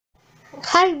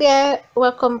Hi there,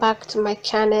 welcome back to my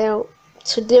channel.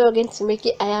 Today we're going to make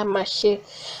it Ayamase,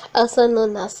 also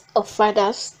known as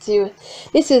Ofada stew.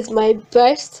 This is my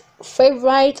best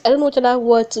favorite. I don't know what other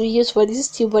word to use for this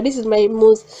stew, but this is my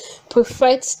most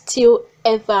preferred stew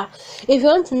ever. If you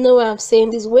want to know what I'm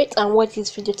saying, this wait and watch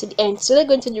this video to the end. So let's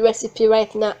go into the recipe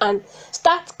right now and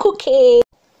start cooking.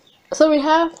 So we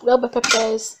have bell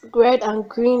peppers, red and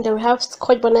green. Then we have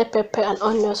scotch bonnet pepper and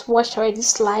onions washed already,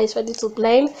 sliced, ready to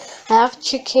blend. I have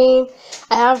chicken,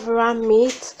 I have ram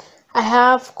meat, I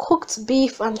have cooked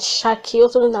beef and shaki,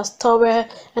 also known as tore,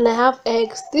 and I have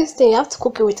eggs. This thing you have to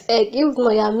cook it with egg. If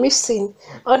not, you're missing.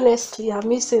 Honestly, you're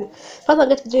missing. What I'm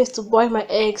going to do is to boil my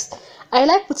eggs. I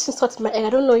like putting salt in my egg. I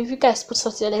don't know if you guys put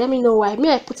salt in your egg. Let me know why. Me,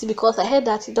 I put it because I heard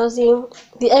that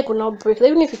the egg will not break.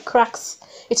 Even if it cracks,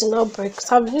 it will not break.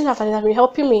 So I've been doing that and it has been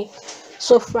helping me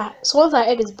so far. So once our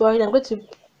egg is boiled, I'm going to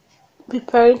be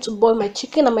preparing to boil my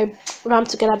chicken and my ram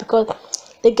together because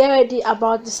they get ready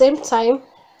about the same time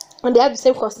and they have the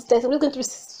same consistency. I'm just going to be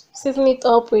seasoning it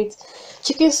up with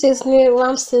chicken seasoning,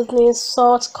 ram seasoning,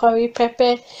 salt, curry,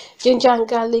 pepper, ginger and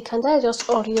garlic, and that is just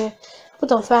all here.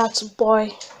 Put on fire to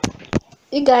boil.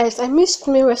 You guys, I missed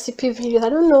my recipe videos. I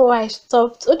don't know why I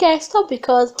stopped. Okay, I stopped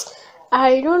because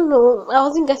I don't know, I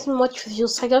wasn't getting much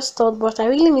views, so I just stopped. But I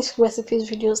really miss recipes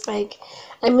videos. Like,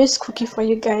 I miss cooking for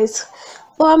you guys.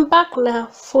 But I'm back now,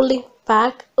 fully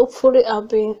back. Hopefully I'll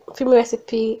be filming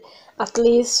recipe at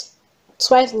least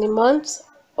twice in a month,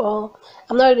 or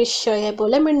I'm not really sure yet. But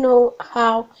let me know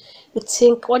how you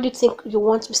think. What do you think you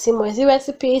want to see more? Is it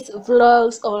recipes,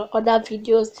 vlogs, or other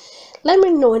videos? Let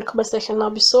me know in the comment section. I'll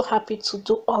be so happy to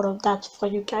do all of that for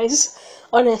you guys.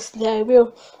 Honestly, I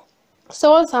will.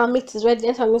 So once our meat is ready,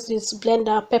 I'm going to use to blend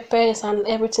our peppers and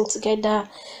everything together,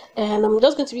 and I'm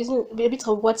just going to be using a bit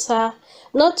of water,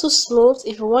 not too smooth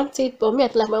if you want it, but me I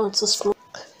like my own too smooth.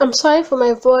 I'm sorry for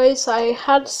my voice. I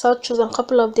had salt throat a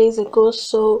couple of days ago,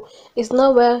 so it's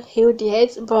not well healed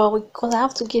yet, but because I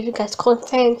have to give you guys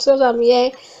content, so I'm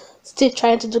here still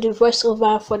trying to do the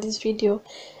voiceover for this video.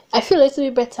 I feel a little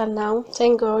bit better now,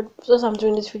 thank God, because I'm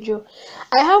doing this video.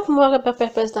 I have more pepper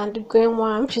peppers than the green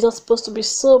one, which is not supposed to be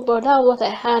so, but that was what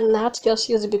I had and I had to just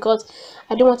use it because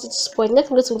I didn't want it to spoil. Next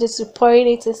I'm going to pouring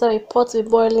it inside a pot to be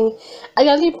boiling. I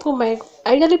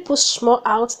usually put small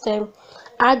out, then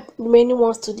add the many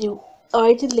ones to the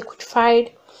already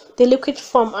liquefied, the liquid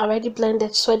form already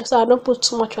blended, so I don't put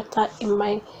too much water in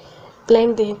my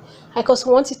blending. I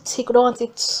also want it thick, I don't want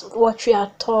it watery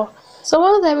at all. So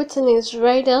once everything is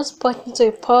ready, just put it into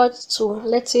a pot to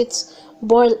let it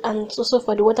boil, and also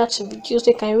for the water to reduce,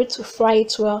 you can ready to fry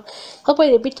it well. I'll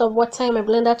put a bit of water in my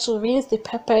blender to rinse the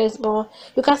peppers, but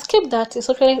you can skip that,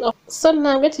 it's okay enough. So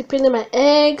now I'm going to peel in my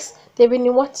eggs. They've been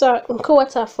in cold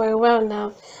water for a while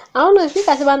now. I don't know if you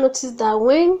guys ever noticed that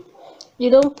when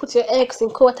you don't put your eggs in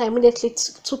cold water immediately,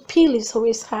 to peel is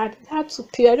always hard. It's hard to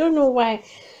peel, I don't know why,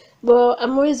 but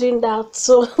I'm always doing that.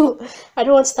 So I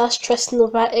don't want to start stressing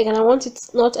over egg, and I don't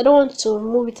want to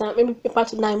move it and maybe paper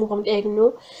to now move on the egg.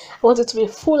 No, I want it to be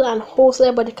full and whole so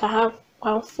everybody can have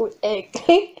one full egg.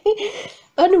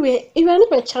 Anyway, if you're new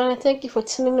to my channel, thank you for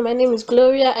tuning in. My name is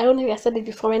Gloria. I don't know if I said it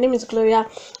before. My name is Gloria.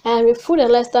 I am a food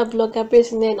and lifestyle blogger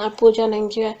based in Abuja,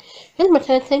 Nigeria. If you're new to my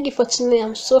channel, thank you for tuning in.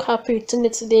 I'm so happy you tuned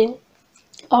in today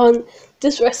on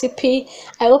this recipe.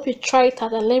 I hope you try it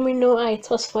out and let me know how it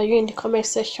was for you in the comment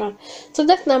section. So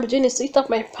next thing I'm doing is to heat up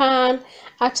my pan,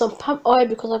 add some palm oil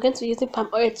because I'm going to be using palm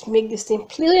oil to make this thing.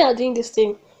 Please, when you're doing this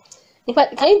thing, in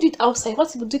fact, can you do it outside?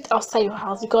 What if you do it outside your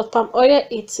house? Because palm oil,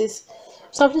 it is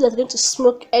something that's going to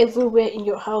smoke everywhere in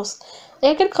your house.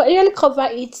 And you can really cover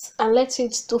it and let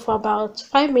it stew for about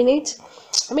 5 minutes.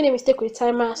 I made a mistake with the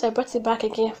timer, so I brought it back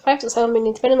again. 5 to 7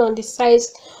 minutes, depending on the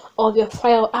size of your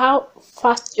fire, how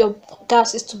fast your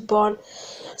gas is to burn.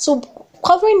 So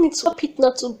covering it, so it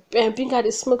not to bring out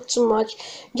the smoke too much,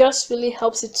 just really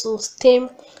helps it to tame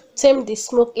the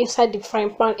smoke inside the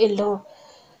frying pan alone.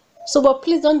 So but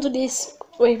please don't do this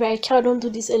when you're a child. Don't do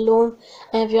this alone,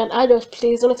 and if you're an adult,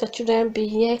 please don't let your children be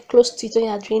here close to it when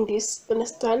you're doing this,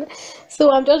 understand?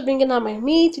 So I'm just bringing out my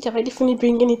meat, which I've already finished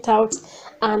bringing it out,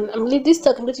 and I'm going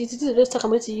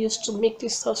to use to make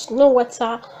this sauce. No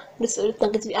water, this is what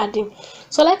I'm going to be adding.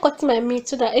 So I like cutting my meat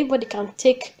so that everybody can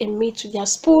take a meat with their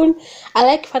spoon. I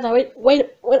like that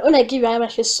when I give you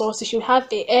Ayamase sauce, you should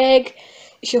have an egg,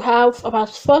 you should have about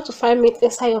 4 to 5 minutes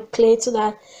inside your plate so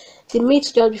that the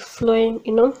meat will just be flowing,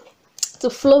 to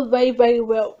flow very, very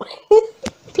well.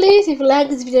 Please, if you like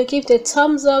this video, give it a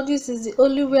thumbs up. This is the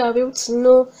only way I'll be able to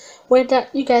know whether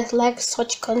you guys like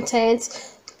such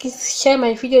content. Please share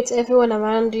my video to everyone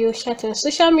around you. Share it on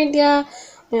social media,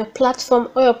 on your platform,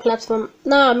 or your platform.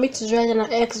 Now our meat is ready and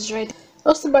our egg is ready.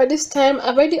 Also, by this time,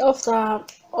 I've already off the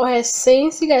oil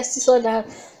since you guys saw that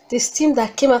the steam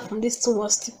that came out from this thing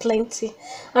was still plenty.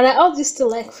 And I off this thing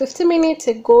like 15 minutes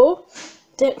ago.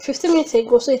 Then 15 minutes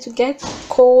ago, so it will get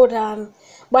cold, and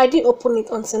but I didn't open it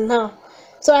until now.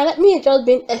 So I like me just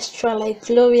being extra like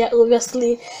Gloria.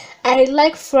 Obviously, I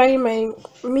like frying my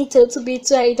meat a little bit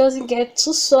so it doesn't get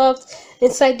too soft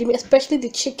inside the meat, especially the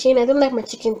chicken. I don't like my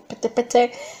chicken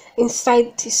pete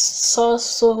inside this sauce,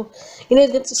 so it's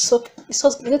going to soak the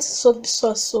sauce. It's going to soak the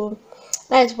sauce, so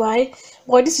that's why.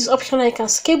 But this is optional. You can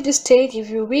skip this stage if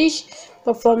you wish.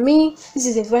 But for me, this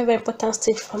is a very very important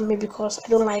stage for me because I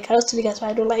don't like. I just tell you guys why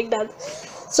I don't like that.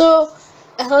 So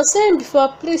as I was saying before,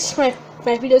 please share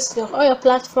my videos on all your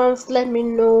platforms. Let me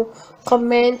know,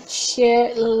 comment,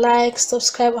 share, like,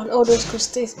 subscribe, and all those good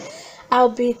things. I'll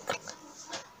be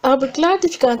glad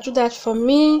if you can do that for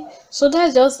me. So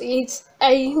that's just it.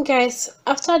 I guys,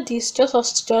 after this,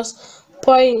 just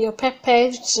pour in your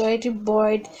peppers. It's already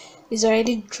boiled. It's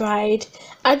already dried.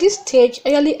 At this stage, I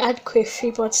usually add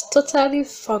crayfish, but totally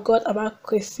forgot about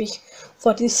crayfish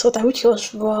for this soda, which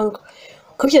was wrong.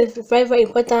 Which is a very very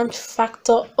important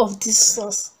factor of this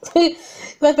sauce. Very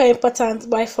very important,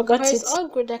 but I forgot it. It's all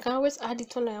good. I can always add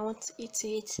it when I want to eat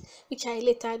it, which I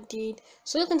later did.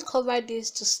 So you're going to cover this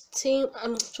to steam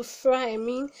and to fry. I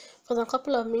mean, for a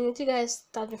couple of minutes. You guys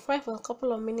that been frying for a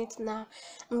couple of minutes now.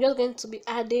 I'm just going to be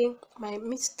adding my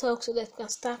meat stock so that it can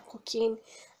start cooking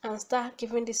and start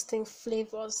giving this thing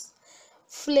flavors.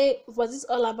 Flavors is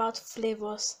all about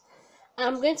flavors.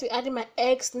 I'm going to be adding my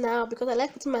eggs now because I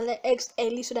like putting my eggs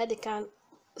early so that they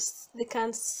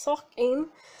can suck in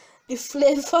the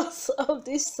flavors of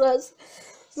this sauce.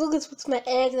 So I'm going to put my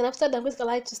eggs, and after that I'm going to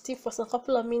allow it to steam for some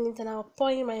couple of minutes, and I'll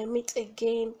pour in my meat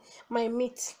again.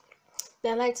 Then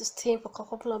I like to steam for a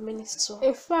couple of minutes too.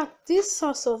 In fact, this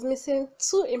sauce was missing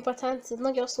two important things,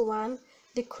 not just one: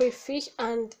 the crayfish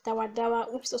and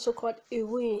dawa, which is also called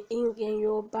ewu in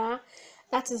Yoruba.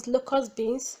 That is locust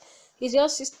beans. It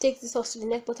just takes this sauce to the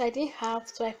next, but I didn't have,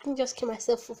 so I couldn't just kill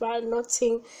myself over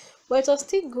nothing. But it was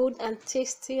still good and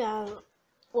tasty and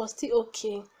was still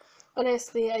okay.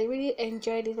 Honestly, I really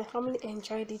enjoyed it. My family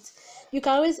enjoyed it. You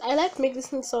can always, I like make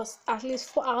this sauce at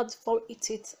least 4 hours before we eat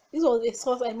it. This was a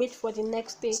sauce I made for the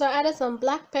next day. So I added some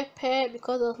black pepper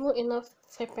because there was not enough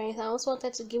pepper. I also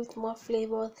wanted to give it more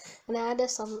flavor, and I added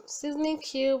some seasoning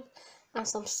cube and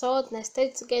some salt, and I stirred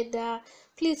it together.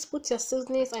 Please put your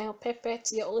seasonings and your pepper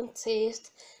to your own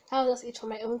taste. That was just it for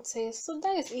my own taste. So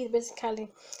that is it basically.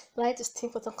 I like to steam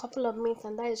for a couple of minutes,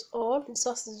 and that is all. The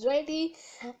sauce is ready.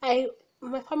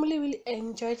 My family really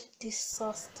enjoyed this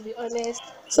sauce, to be honest.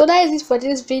 So that is it for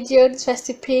this video, this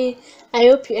recipe. I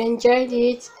hope you enjoyed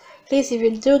it. Please, if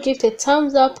you do, give it a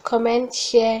thumbs up, comment,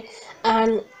 share,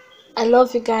 and I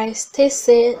love you guys. Stay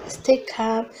safe, stay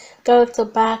calm, go to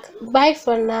back. Bye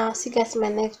for now. See you guys in my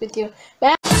next video.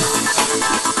 Bye.